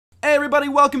Hey everybody,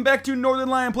 welcome back to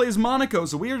Northernlion Plays Monaco.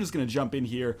 So we are just going to jump in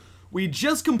here. We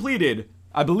just completed,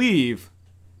 I believe,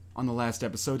 on the last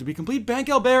episode, did we complete Bank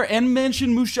Albert and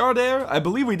mention Mouchardaire? I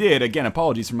believe we did. Again,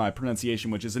 apologies for my pronunciation,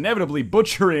 which is inevitably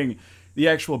butchering the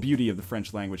actual beauty of the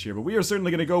French language here. But we are certainly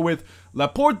going to go with La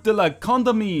Porte de la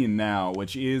Condamine now,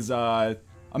 which is a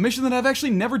mission that I've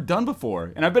actually never done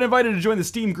before. And I've been invited to join the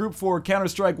Steam group for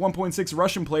Counter-Strike 1.6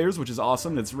 Russian players, which is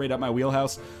awesome. That's right up my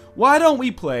wheelhouse. Why don't we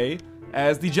play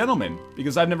as the gentleman?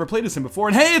 Because I've never played as him before.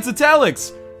 And hey, it's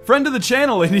Italic's! Friend of the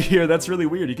channel in here. That's really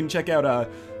weird. You can check out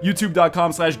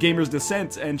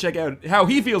youtube.com/gamersdescent and check out how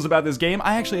he feels about this game.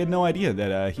 I actually had no idea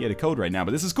that he had a code right now,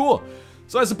 but this is cool.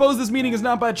 So I suppose this meeting is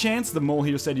not by chance. The mole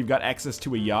here said you've got access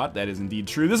to a yacht. That is indeed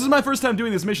true. This is my first time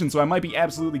doing this mission, so I might be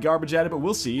absolutely garbage at it, but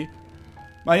we'll see.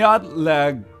 My yacht,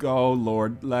 La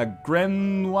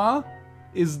Grenois,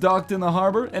 is docked in the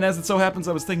harbor, and as it so happens,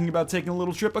 I was thinking about taking a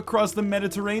little trip across the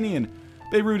Mediterranean.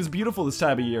 Beirut is beautiful this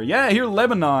time of year. Yeah, I hear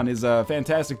Lebanon is a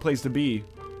fantastic place to be.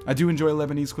 I do enjoy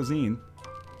Lebanese cuisine.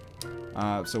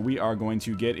 So we are going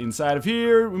to get inside of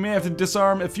here. We may have to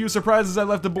disarm a few surprises I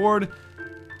left aboard.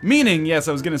 Meaning, yes,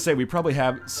 I was going to say we probably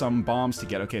have some bombs to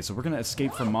get. Okay, so we're going to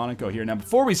escape from Monaco here. Now,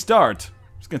 before we start,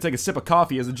 I'm just going to take a sip of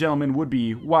coffee, as a gentleman would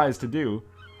be wise to do.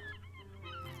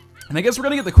 And I guess we're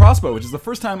going to get the crossbow, which is the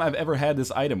first time I've ever had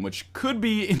this item, which could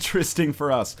be interesting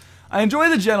for us. I enjoy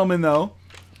the gentleman, though.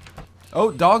 Oh,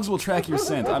 dogs will track your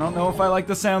scent. I don't know if I like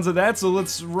the sounds of that, so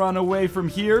let's run away from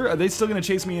here. Are they still going to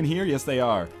chase me in here? Yes, they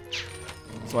are.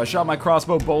 So I shot my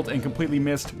crossbow bolt and completely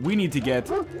missed. We need to get...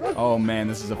 Oh, man,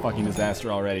 this is a fucking disaster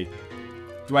already.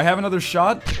 Do I have another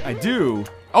shot? I do.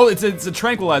 Oh, it's a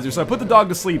tranquilizer, so I put the dog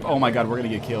to sleep. Oh, my God, we're going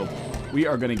to get killed. We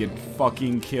are going to get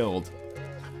fucking killed.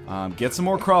 Get some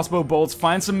more crossbow bolts.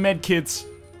 Find some med kits.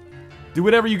 Do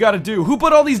whatever you got to do. Who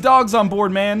put all these dogs on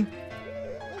board, man?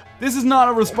 This is not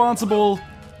a responsible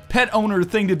pet owner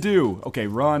thing to do. Okay,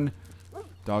 run.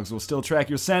 Dogs will still track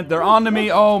your scent. They're on to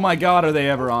me. Oh my God, are they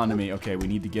ever on to me? Okay, we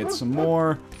need to get some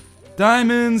more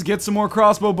diamonds. Get some more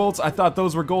crossbow bolts. I thought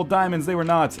those were gold diamonds. They were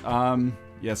not.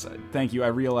 Yes, thank you. I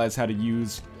realize how to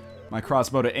use my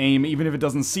crossbow to aim, even if it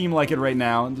doesn't seem like it right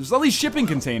now. There's all these shipping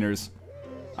containers.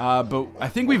 But I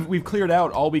think we've cleared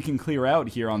out all we can clear out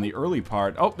here on the early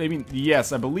part. Oh, maybe,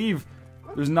 yes, I believe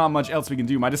there's not much else we can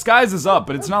do. My disguise is up,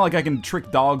 but it's not like I can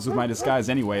trick dogs with my disguise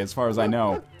anyway, as far as I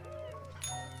know.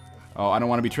 Oh, I don't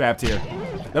want to be trapped here.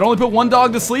 That only put one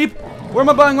dog to sleep? Where am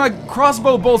I buying my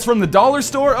crossbow bolts from? The dollar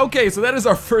store? Okay, so that is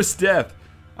our first death.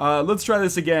 Let's try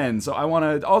this again. So I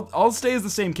want to... I'll stay as the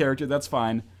same character, that's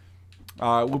fine.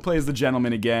 We'll play as the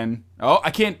gentleman again. Oh,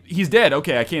 I can't... He's dead.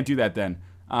 Okay, I can't do that then.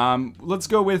 Let's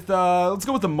go with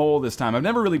the mole this time. I've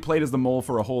never really played as the mole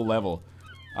for a whole level.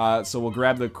 So we'll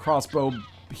grab the crossbow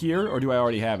here, or do I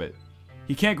already have it?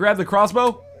 He can't grab the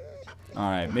crossbow?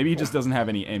 Alright, maybe he just doesn't have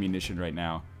any ammunition right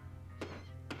now.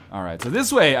 Alright, so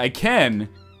this way I can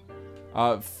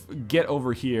get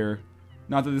over here.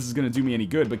 Not that this is going to do me any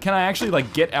good, but can I actually,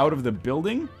 like, get out of the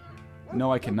building?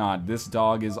 No, I cannot. This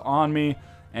dog is on me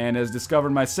and has discovered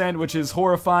my scent, which is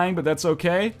horrifying, but that's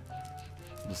okay.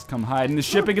 Just come hide in the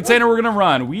shipping container. We're gonna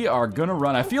run. We are gonna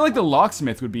run. I feel like the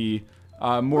locksmith would be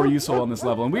more useful on this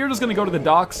level. And we are just gonna go to the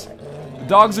docks. The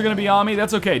dogs are gonna be on me.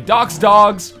 That's okay. Dogs.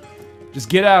 Just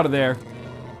get out of there.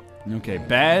 Okay,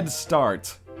 bad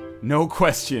start. No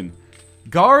question.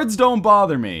 Guards don't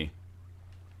bother me.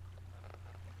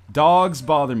 Dogs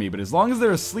bother me, but as long as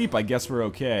they're asleep, I guess we're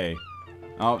okay.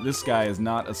 Oh, this guy is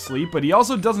not asleep, but he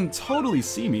also doesn't totally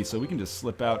see me, so we can just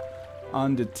slip out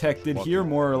undetected here,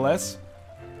 more or less.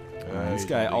 This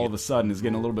guy all of a sudden is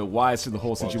getting a little bit wise to the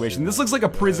whole situation. This looks like a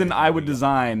prison I would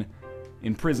design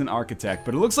in Prison Architect,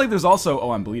 but it looks like there's also...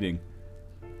 Oh, I'm bleeding.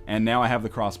 And now I have the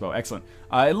crossbow. Excellent.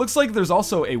 It looks like there's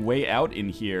also a way out in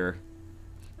here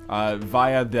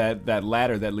via that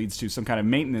ladder that leads to some kind of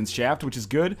maintenance shaft, which is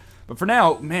good. But for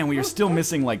now, man, we are still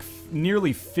missing like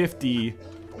nearly 50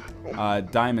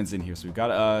 diamonds in here. So we've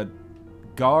got a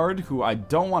guard who I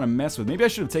don't want to mess with. Maybe I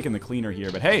should have taken the cleaner here,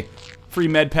 but hey, free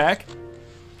med pack.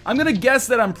 I'm gonna guess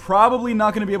that I'm probably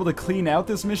not gonna be able to clean out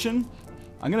this mission.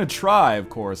 I'm gonna try, of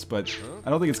course, but I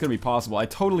don't think it's gonna be possible. I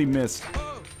totally missed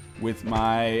with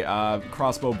my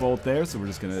crossbow bolt there, so we're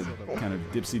just gonna kind of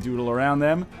dipsy-doodle around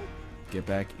them. Get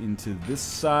back into this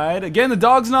side. Again, the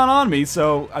dog's not on me,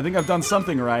 so I think I've done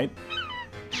something right.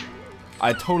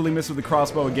 I totally missed with the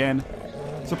crossbow again.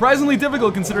 Surprisingly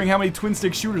difficult considering how many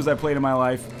twin-stick shooters I've played in my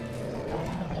life.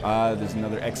 There's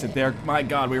another exit there. My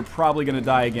God, we're probably gonna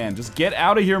die again. Just get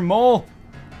out of here, mole!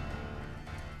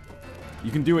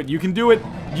 You can do it. You can do it.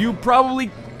 You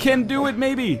probably can do it,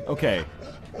 maybe. Okay.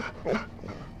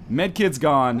 Medkit's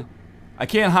gone. I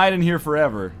can't hide in here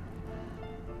forever.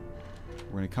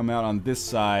 We're gonna come out on this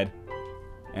side.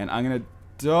 And I'm gonna...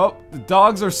 Oh, the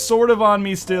dogs are sort of on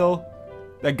me still.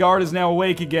 That guard is now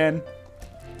awake again.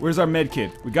 Where's our med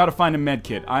kit? We gotta find a med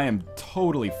kit. I am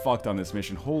totally fucked on this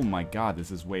mission. Oh my god,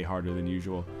 this is way harder than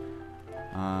usual.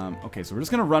 Okay, so we're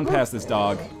just gonna run past this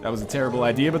dog. That was a terrible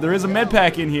idea, but there is a med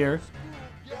pack in here.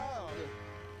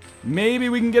 Maybe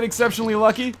we can get exceptionally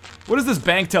lucky. What is this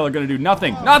bank teller gonna do?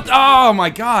 Nothing. Oh my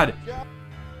god!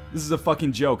 This is a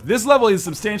fucking joke. This level is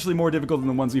substantially more difficult than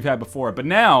the ones we've had before, but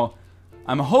now,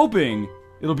 I'm hoping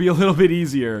it'll be a little bit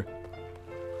easier.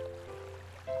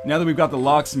 Now that we've got the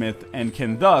locksmith and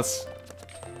can thus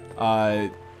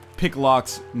pick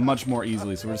locks much more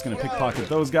easily. So we're just gonna pickpocket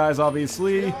those guys,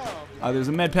 obviously. There's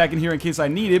a med pack in here in case I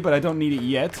need it, but I don't need it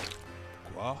yet.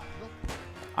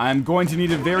 I'm going to need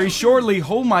it very shortly.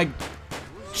 Oh my...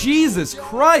 Jesus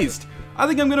Christ! I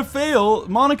think I'm gonna fail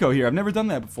Monaco here. I've never done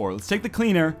that before. Let's take the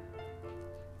cleaner.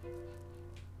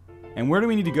 And where do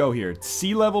we need to go here?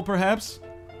 Sea level, perhaps?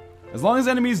 As long as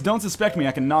enemies don't suspect me,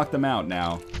 I can knock them out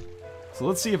now. So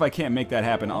let's see if I can't make that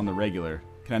happen on the regular.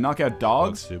 Can I knock out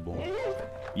dogs?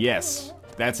 Yes,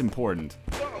 that's important.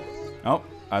 Oh,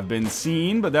 I've been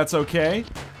seen, but that's okay.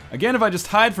 Again, if I just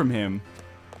hide from him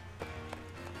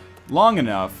long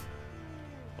enough.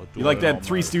 You like that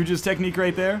Three Stooges technique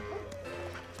right there?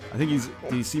 I think he's...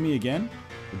 Did he see me again?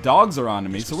 The dogs are on to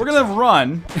me, so we're gonna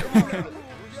run.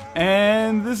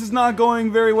 And this is not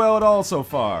going very well at all so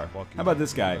far. How about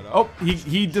this guy? Oh,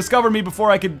 he discovered me before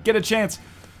I could get a chance.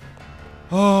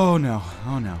 Oh no,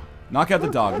 oh no. Knock out the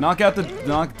dog. Knock out the...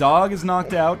 Dog is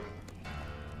knocked out.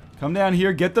 Come down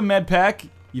here, get the med pack.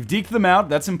 You've deked them out,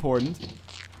 that's important.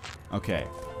 Okay,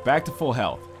 back to full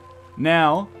health.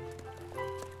 Now,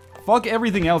 fuck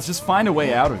everything else, just find a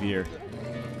way out of here.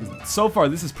 So far,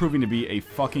 this is proving to be a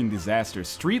fucking disaster.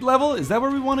 Street level? Is that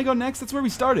where we want to go next? That's where we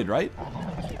started, right?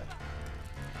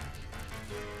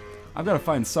 I've got to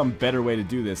find some better way to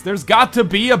do this. There's got to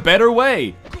be a better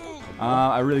way!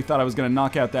 I really thought I was going to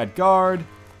knock out that guard.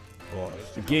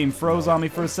 The game froze on me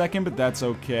for a second, but that's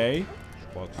okay.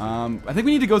 I think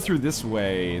we need to go through this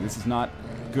way. This is not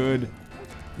good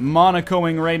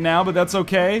Monacoing right now, but that's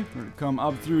okay. We're gonna come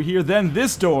up through here, then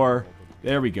this door.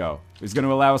 There we go. It's going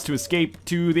to allow us to escape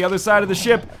to the other side of the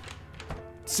ship.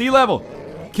 Sea level.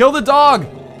 Kill the dog.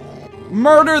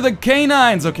 Murder the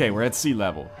canines. Okay, we're at sea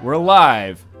level. We're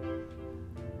alive.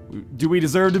 Do we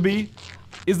deserve to be?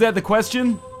 Is that the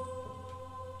question?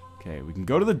 Okay, we can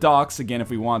go to the docks again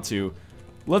if we want to.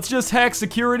 Let's just hack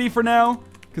security for now,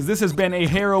 because this has been a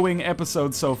harrowing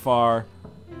episode so far.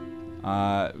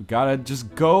 Gotta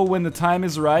just go when the time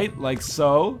is right, like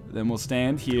so. Then we'll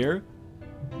stand here.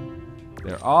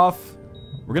 They're off.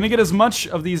 We're gonna get as much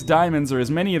of these diamonds, or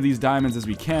as many of these diamonds as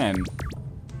we can.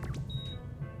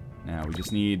 Now, we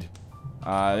just need...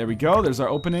 there we go, there's our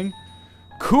opening.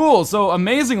 Cool, so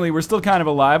amazingly, we're still kind of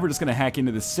alive. We're just gonna hack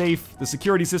into the safe. The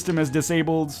security system has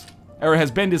disabled, or has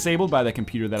been disabled by the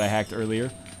computer that I hacked earlier.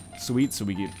 Sweet, so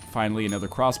we get finally another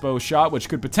crossbow shot, which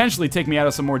could potentially take me out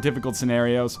of some more difficult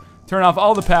scenarios. Turn off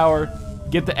all the power,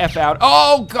 get the F out.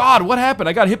 Oh god, what happened?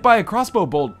 I got hit by a crossbow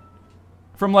bolt.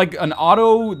 From like an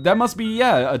auto, that must be,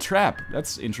 yeah, a trap.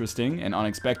 That's interesting and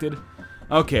unexpected.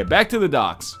 Okay, back to the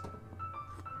docks.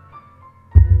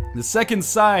 The second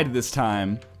side this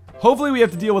time. Hopefully we have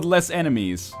to deal with less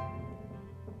enemies.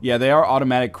 Yeah, they are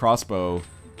automatic crossbow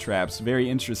traps. Very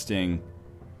interesting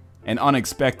and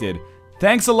unexpected.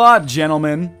 Thanks a lot,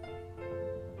 gentlemen.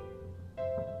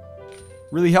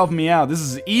 Really helped me out. This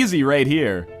is easy right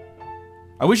here.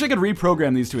 I wish I could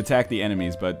reprogram these to attack the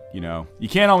enemies, but, you know, you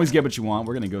can't always get what you want.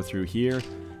 We're gonna go through here.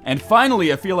 And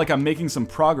finally, I feel like I'm making some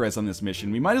progress on this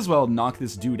mission. We might as well knock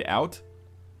this dude out.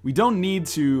 We don't need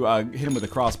to hit him with a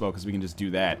crossbow, because we can just do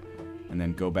that. And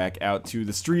then go back out to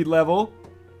the street level.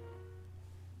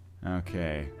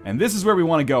 Okay. And this is where we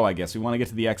want to go, I guess. We want to get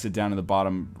to the exit down to the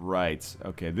bottom right.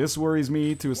 Okay, this worries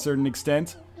me to a certain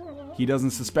extent. He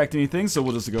doesn't suspect anything, so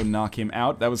we'll just go knock him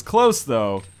out. That was close,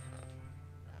 though.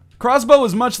 Crossbow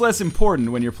is much less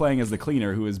important when you're playing as the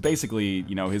cleaner, who is basically,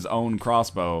 you know, his own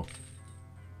crossbow.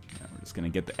 Now we're just gonna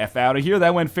get the F out of here.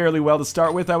 That went fairly well to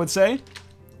start with, I would say.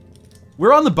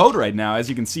 We're on the boat right now, as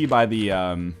you can see by the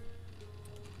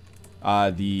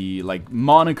like,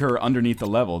 moniker underneath the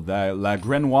level. The La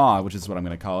Grenoise, which is what I'm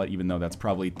gonna call it, even though that's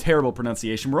probably terrible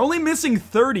pronunciation. We're only missing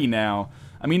 30 now.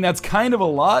 I mean, that's kind of a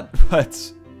lot,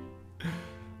 but...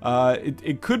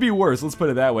 it could be worse, let's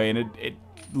put it that way, and it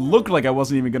looked like I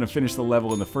wasn't even gonna finish the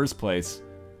level in the first place.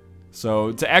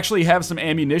 So, to actually have some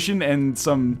ammunition and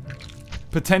some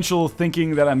potential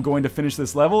thinking that I'm going to finish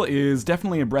this level is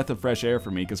definitely a breath of fresh air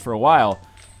for me, because for a while,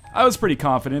 I was pretty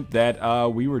confident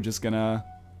that we were just gonna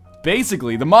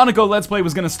Basically, the Monaco Let's Play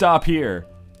was going to stop here.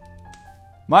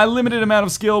 My limited amount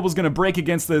of skill was going to break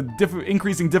against the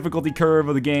increasing difficulty curve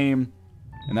of the game.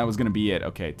 And that was going to be it.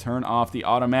 Okay, turn off the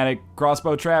automatic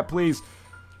crossbow trap, please.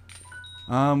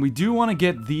 We do want to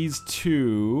get these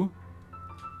two.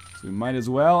 So we might as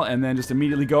well. And then just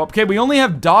immediately go up. Okay, we only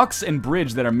have docks and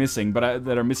bridge that are missing. But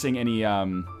that are missing any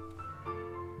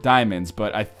diamonds.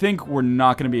 But I think we're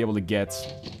not going to be able to get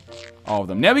all of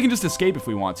them. Now we can just escape if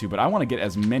we want to. But I want to get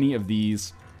as many of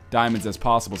these diamonds as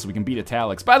possible so we can beat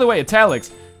Italics. By the way, Italics,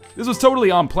 this was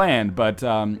totally on plan, but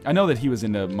I know that he was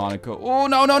into Monaco. Oh,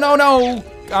 no, no, no, no!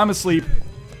 I'm asleep.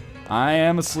 I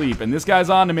am asleep, and this guy's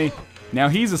on to me. Now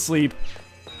he's asleep.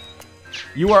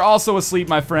 You are also asleep,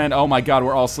 my friend. Oh my god,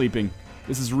 we're all sleeping.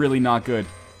 This is really not good.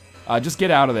 Just get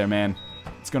out of there, man.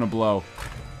 It's gonna blow.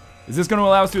 Is this gonna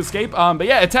allow us to escape? But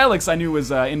yeah, Italics I knew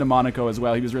was into Monaco as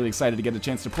well. He was really excited to get a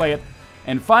chance to play it.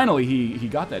 And finally, he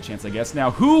got that chance, I guess.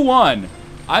 Now, who won?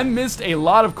 I missed a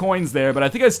lot of coins there, but I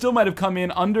think I still might have come in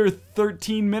under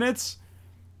 13 minutes.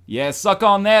 Yeah, suck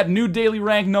on that. New daily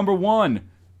rank number 1.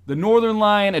 The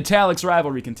Northernlion Italics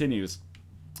rivalry continues.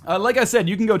 Like I said,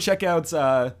 you can go check out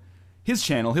his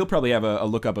channel. He'll probably have a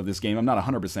lookup of this game. I'm not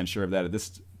 100% sure of that at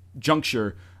this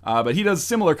juncture. But he does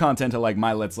similar content to like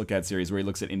my Let's Look At series where he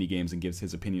looks at indie games and gives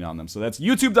his opinion on them. So that's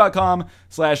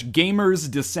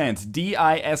youtube.com/gamersdescent.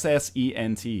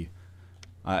 D-I-S-S-E-N-T.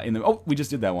 Oh, we just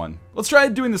did that one. Let's try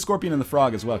doing the Scorpion and the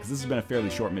Frog as well, because this has been a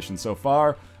fairly short mission so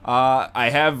far.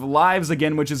 I have lives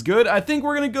again, which is good. I think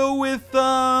we're going to go with,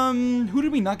 who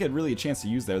did we not get really a chance to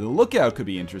use there? The Lookout could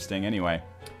be interesting anyway.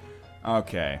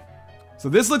 Okay. So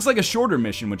this looks like a shorter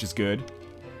mission, which is good.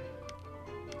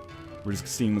 We're just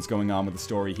seeing what's going on with the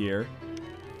story here.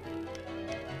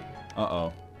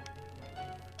 Uh-oh.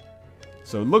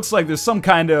 So it looks like there's some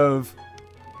kind of...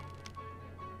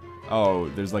 Oh,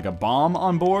 there's like a bomb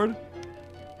on board?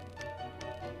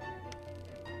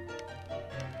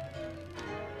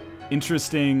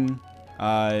 Interesting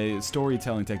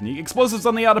storytelling technique. Explosives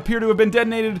on the yacht appear to have been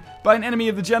detonated by an enemy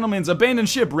of the gentleman's. Abandoned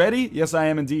ship, ready? Yes, I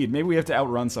am indeed. Maybe we have to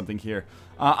outrun something here.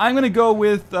 I'm gonna go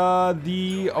with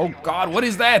the... Oh god, what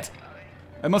is that?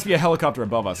 It must be a helicopter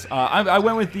above us. I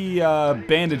went with the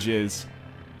bandages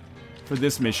for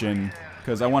this mission,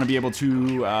 because I want to be able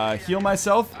to heal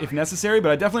myself if necessary,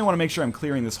 but I definitely want to make sure I'm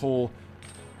clearing this whole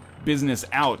business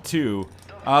out, too.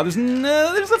 There's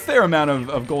a fair amount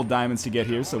of gold diamonds to get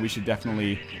here, so we should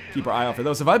definitely keep our eye out for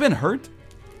those. Have I been hurt?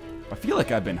 I feel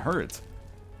like I've been hurt.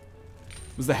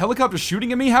 Was the helicopter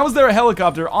shooting at me? How is there a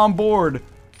helicopter on board,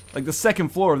 like the second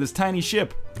floor of this tiny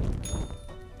ship?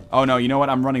 Oh no, you know what?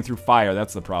 I'm running through fire.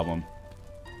 That's the problem.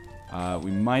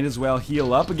 We might as well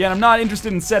heal up. Again, I'm not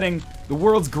interested in setting the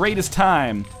world's greatest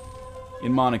time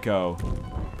in Monaco.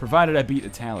 Provided I beat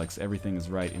Italics, everything is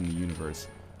right in the universe.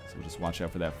 So we'll just watch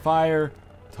out for that fire.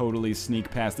 Totally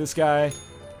sneak past this guy.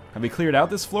 Have we cleared out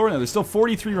this floor? No, there's still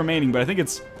 43 remaining, but I think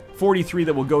it's 43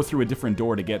 that will go through a different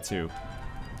door to get to.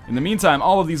 In the meantime,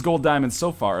 all of these gold diamonds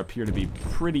so far appear to be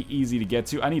pretty easy to get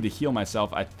to. I need to heal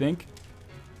myself, I think.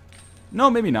 No,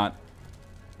 maybe not.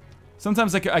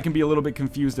 Sometimes I can be a little bit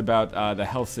confused about the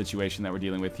health situation that we're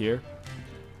dealing with here.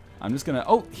 I'm just gonna...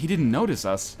 Oh, he didn't notice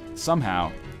us,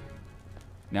 somehow.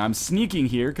 Now, I'm sneaking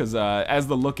here, because as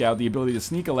the lookout, the ability to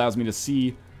sneak allows me to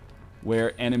see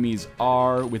where enemies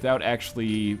are without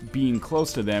actually being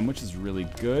close to them, which is really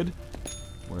good.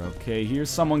 We're okay here.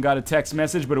 Someone got a text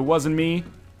message, but it wasn't me.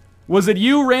 Was it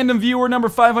you, random viewer number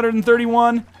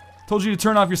 531? Told you to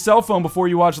turn off your cell phone before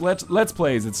you watch Let's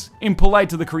Plays. It's impolite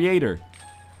to the creator.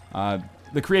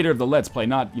 The creator of the Let's Play,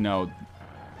 not, you know,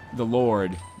 the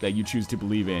Lord that you choose to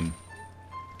believe in.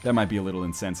 That might be a little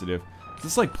insensitive. Is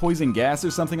this like poison gas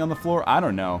or something on the floor? I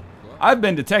don't know. I've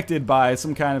been detected by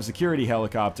some kind of security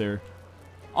helicopter.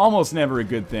 Almost never a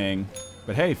good thing.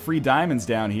 But hey, free diamonds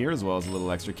down here as well as a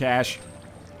little extra cash.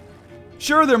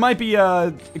 Sure, there might be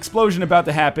a explosion about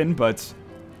to happen, but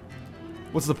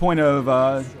what's the point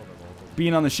of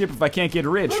being on the ship if I can't get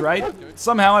rich, right?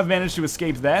 Somehow I've managed to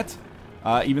escape that.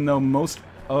 Even though most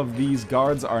of these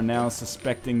guards are now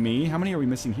suspecting me. How many are we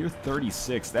missing here?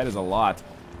 36. That is a lot.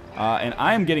 And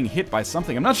I am getting hit by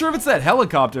something. I'm not sure if it's that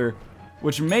helicopter,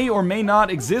 which may or may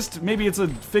not exist. Maybe it's a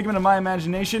figment of my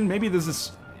imagination. Maybe this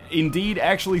is indeed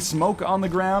actually smoke on the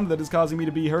ground that is causing me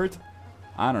to be hurt.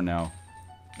 I don't know.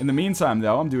 In the meantime,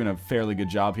 though, I'm doing a fairly good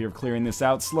job here of clearing this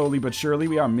out slowly but surely.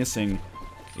 We are missing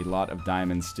a lot of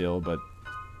diamonds still, but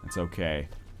that's okay.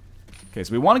 Okay,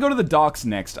 so we want to go to the docks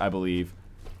next, I believe.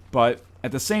 But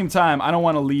at the same time, I don't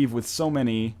want to leave with so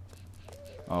many...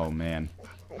 Oh, man.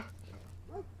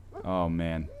 Oh,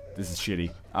 man. This is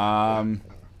shitty.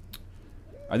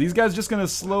 Are these guys just gonna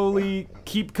slowly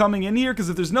keep coming in here? Because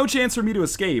if there's no chance for me to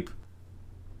escape,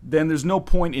 then there's no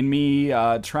point in me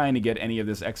trying to get any of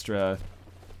this extra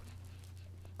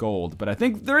gold. But I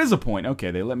think there is a point.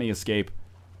 Okay, they let me escape.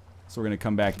 So we're gonna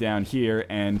come back down here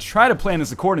and try to plan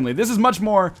this accordingly. This is much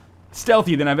more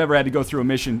stealthy than I've ever had to go through a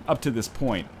mission up to this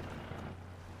point.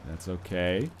 That's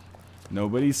okay.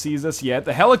 Nobody sees us yet.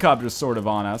 The helicopter's sort of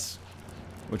on us,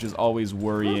 which is always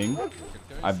worrying.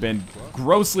 I've been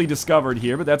grossly discovered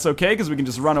here, but that's okay, because we can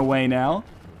just run away now.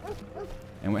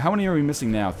 And how many are we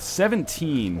missing now?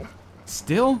 17.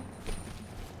 Still?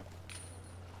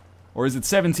 Or is it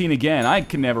 17 again? I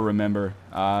can never remember.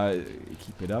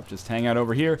 Keep it up. Just hang out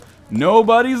over here.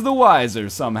 Nobody's the wiser,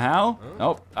 somehow.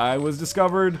 Oh, I was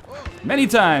discovered many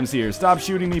times here. Stop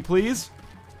shooting me, please.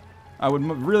 I would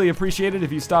really appreciate it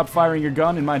if you stopped firing your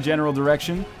gun in my general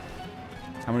direction.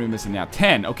 How many are we missing now?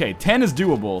 10. Okay, 10 is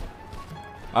doable.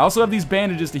 I also have these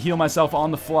bandages to heal myself on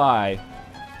the fly.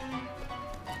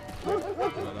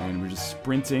 And we're just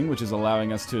sprinting, which is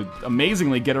allowing us to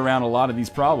amazingly get around a lot of these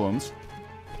problems.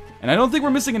 And I don't think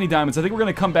we're missing any diamonds. I think we're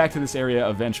going to come back to this area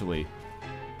eventually.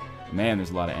 Man,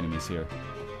 there's a lot of enemies here.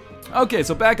 Okay,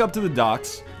 so back up to the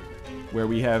docks, where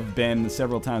we have been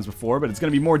several times before, but it's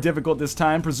going to be more difficult this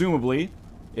time, presumably,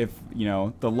 if, you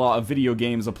know, the law of video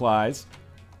games applies.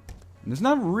 And there's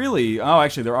not really... Oh,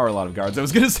 actually, there are a lot of guards. I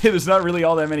was going to say there's not really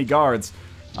all that many guards.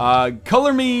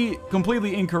 Color me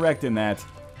completely incorrect in that.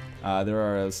 There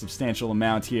are a substantial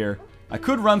amount here. I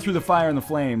could run through the fire and the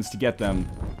flames to get them,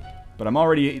 but I'm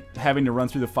already having to run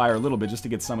through the fire a little bit just to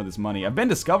get some of this money. I've been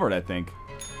discovered, I think,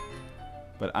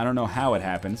 but I don't know how it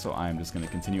happened, so I'm just going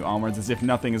to continue onwards as if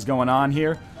nothing is going on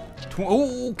here.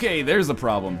 Okay, there's the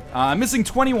problem. I'm missing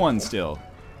 21 still.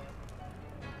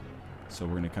 So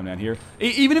we're going to come down here.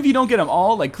 Even if you don't get them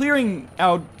all, like, clearing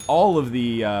out all of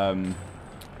the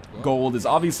gold is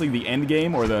obviously the end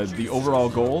game, or the overall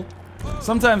goal.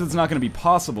 Sometimes it's not going to be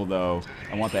possible, though.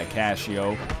 I want that cash,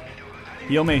 yo.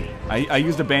 Heal me. I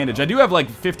used a bandage. I do have, like,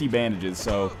 50 bandages,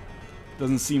 so...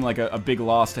 Doesn't seem like a big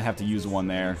loss to have to use one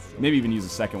there. Maybe even use a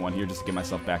second one here just to get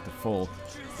myself back to full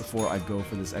before I go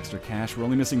for this extra cash. We're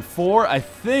only missing 4. I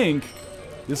think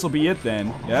this will be it then.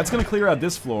 Yeah, that's going to clear out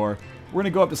this floor. We're going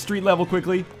to go up to street level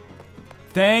quickly.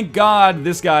 Thank God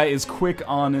this guy is quick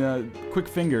on quick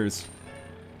fingers.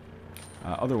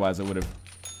 Otherwise, I would have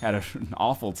had an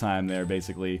awful time there,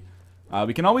 basically.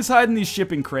 We can always hide in these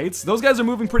shipping crates. Those guys are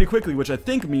moving pretty quickly, which I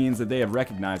think means that they have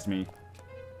recognized me.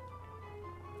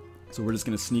 So we're just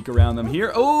going to sneak around them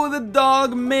here. Oh, the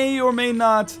dog may or may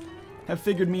not have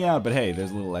figured me out. But hey,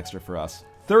 there's a little extra for us.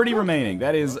 30 remaining.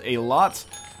 That is a lot.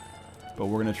 But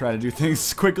we're going to try to do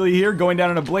things quickly here. Going down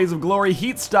in a blaze of glory,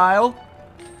 heat style.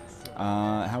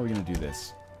 How are we going to do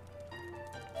this?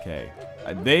 Okay.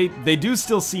 They do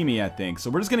still see me, I think. So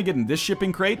we're just going to get in this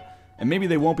shipping crate. And maybe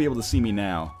they won't be able to see me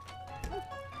now.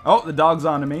 Oh, the dog's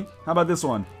onto me. How about this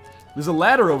one? There's a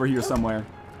ladder over here somewhere.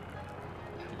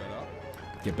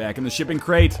 Get back in the shipping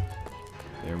crate.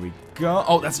 There we go.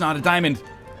 Oh, that's not a diamond.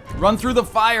 Run through the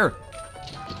fire.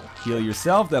 Heal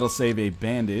yourself. That'll save a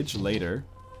bandage later.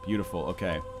 Beautiful.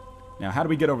 Okay. Now, how do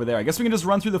we get over there? I guess we can just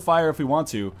run through the fire if we want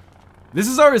to. This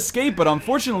is our escape, but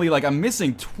unfortunately, like, I'm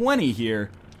missing 20 here.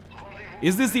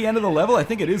 Is this the end of the level? I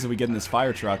think it is if we get in this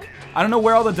fire truck. I don't know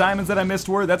where all the diamonds that I missed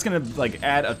were. That's going to, like,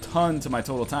 add a ton to my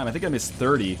total time. I think I missed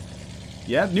 30.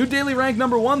 Yeah, new daily rank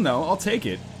number 1, though. I'll take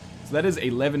it. So that is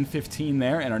 11:15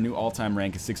 there, and our new all-time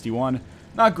rank is 61.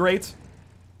 Not great.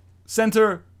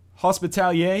 Center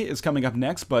Hospitalier is coming up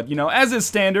next, but, you know, as is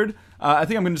standard, I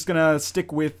think I'm just going to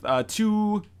stick with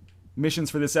 2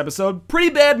 missions for this episode. Pretty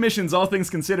bad missions, all things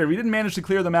considered. We didn't manage to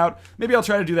clear them out. Maybe I'll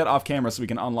try to do that off camera so we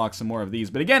can unlock some more of these.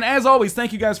 But again, as always,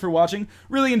 thank you guys for watching.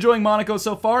 Really enjoying Monaco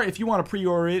so far. If you want to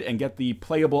pre-order it and get the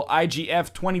playable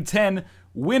IGF 2010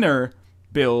 winner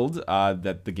build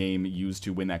that the game used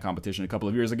to win that competition a couple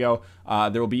of years ago,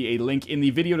 there will be a link in the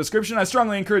video description. I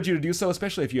strongly encourage you to do so,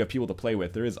 especially if you have people to play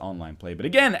with. There is online play. But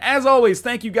again, as always,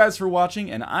 thank you guys for watching,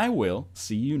 and I will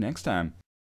see you next time.